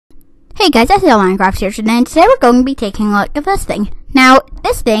Hey guys, it's Minecraft here today, and today we're going to be taking a look at this thing. Now,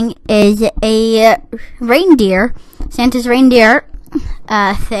 this thing is a reindeer, Santa's reindeer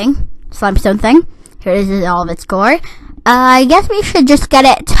thing, limestone thing. Here it is all of its glory. I guess we should just get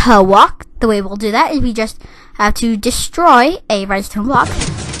it to walk. The way we'll do that is we just have to destroy a redstone block.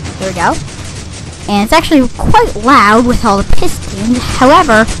 There we go. And it's actually quite loud with all the pistons.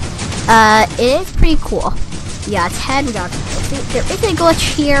 However, it is pretty cool. We got its head, we got its feet. There is a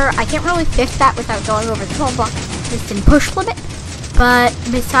glitch here. I can't really fix that without going over the 12 block piston push limit. But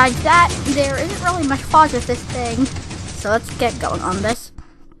besides that, there isn't really much flaws with this thing. So let's get going on this.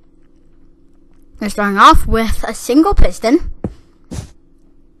 We're starting off with a single piston.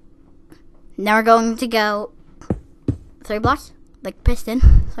 Now we're going to go 3 blocks, like piston.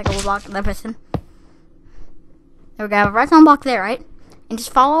 It's like a block, the piston. There we go, a redstone block there, right? And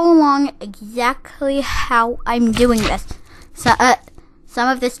just follow along exactly how I'm doing this. So, some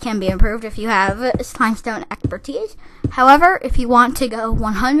of this can be improved if you have limestone expertise. However, if you want to go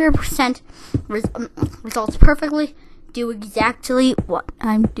 100% results perfectly, do exactly what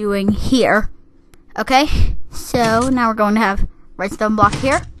I'm doing here. Okay? So, now we're going to have redstone block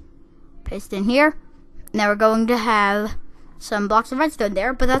here, piston here. Now we're going to have some blocks of redstone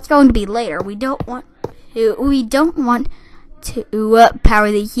there, but that's going to be later. We don't want to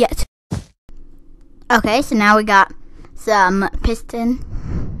power these yet. Okay, so now we got some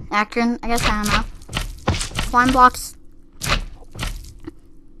piston action, I guess, I don't know, slime blocks.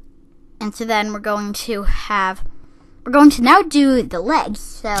 And so then we're going to now do the legs.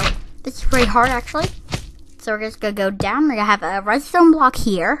 So this is pretty hard actually. So we're just gonna go down. We're gonna have a redstone block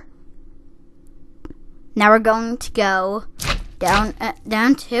here. Now we're going to go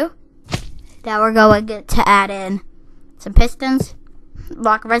down two. Now we're going to add in some pistons,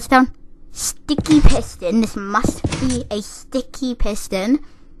 block of redstone, sticky piston. This must be a sticky piston.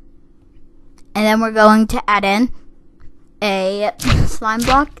 And then we're going to add in a slime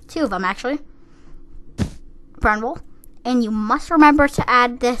block, 2 of them actually, brown wool. And you must remember to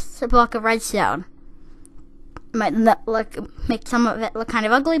add this block of redstone. Might make some of it look kind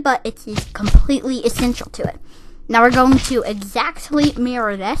of ugly, but it is completely essential to it. Now we're going to exactly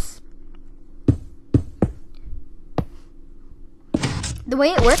mirror this. The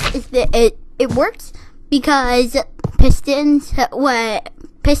way it works is that it works because pistons,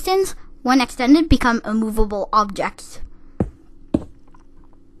 when extended, become immovable objects.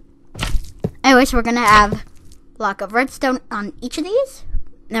 Anyway, so we're going to have a block of redstone on each of these.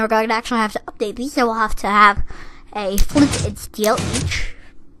 Now we're going to actually have to update these, so we'll have to have a flint and steel each.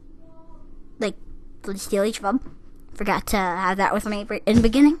 Like, flint and steel each of them. Forgot to have that with me in the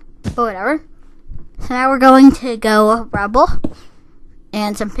beginning, but whatever. So now we're going to go rubble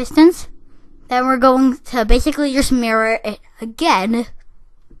and some pistons. Then we're going to basically just mirror it again.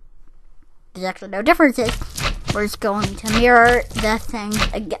 There's actually no differences. We're just going to mirror the thing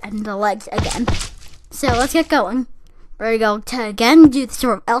again, the legs again. So let's get going. We're going to again do the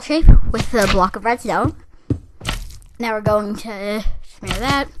sort of L shape with the block of redstone. Now we're going to just mirror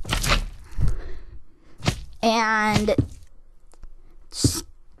that. And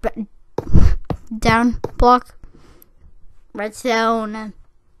down block, redstone,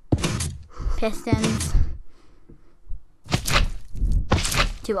 pistons,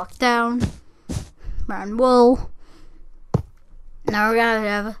 2 blocks down, brown wool. Now we're gonna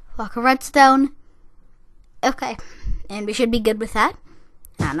have a block of redstone. Okay, and we should be good with that.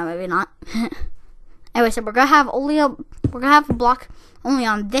 I don't know, maybe not. Anyway, so we're gonna have a block only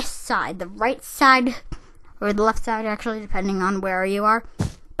on this side, the right side or the left side, actually, depending on where you are.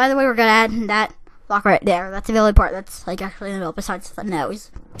 By the way, we're gonna add that block right there. That's the only part that's like actually in the middle besides the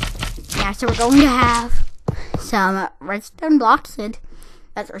nose. Yeah, so we're going to have some redstone blocks and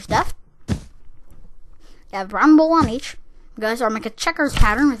that sort of stuff. We have brown wool on each. We're going to start make a checkers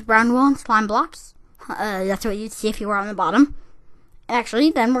pattern with brown wool and slime blocks. That's what you'd see if you were on the bottom.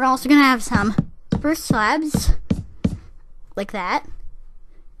 Actually, then we're also going to have some spruce slabs like that.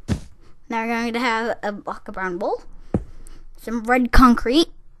 Now we're going to have a block of brown wool, some red concrete.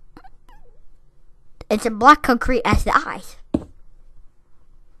 It's a black concrete as the eyes.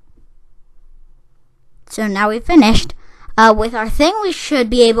 So now we've finished with our thing. We should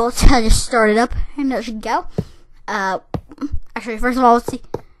be able to just start it up and it should go. Actually, first of all, let's see.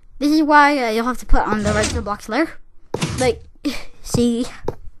 This is why you'll have to put on the redstone blocks layer. Like, see.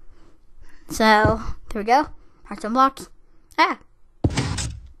 So, there we go. Redstone blocks. Ah.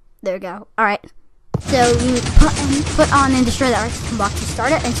 There we go. Alright. So, you put on and destroy that redstone block to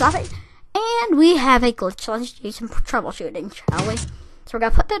start it and stop it. And we have a glitch, so let's do some troubleshooting, shall we? So we're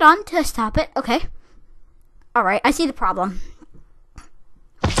going to put that on to stop it. Okay. Alright, I see the problem.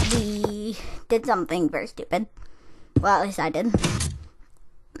 The we did something very stupid. Well, at least I did.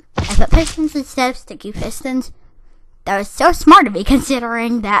 I put pistons instead of sticky pistons. That was so smart of me,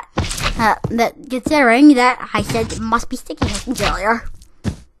 considering that I said it must be sticky pistons earlier.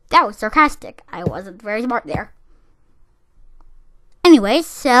 That was sarcastic. I wasn't very smart there. Anyway,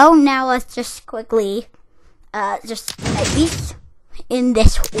 so now let's just quickly just make these in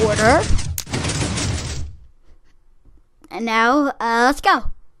this order. And now let's go.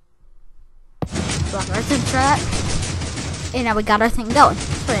 Block our track. And now we got our thing going.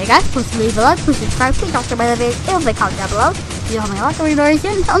 So hey guys, please leave a like, please subscribe, please also by the video, it'll be comment down below. If you don't like a video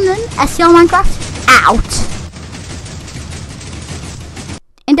soon, until then, SCL Minecraft out.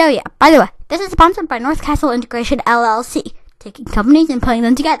 And oh yeah, by the way, this is sponsored by North Castle Integration LLC, taking companies and putting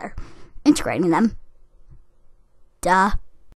them together, integrating them. Duh.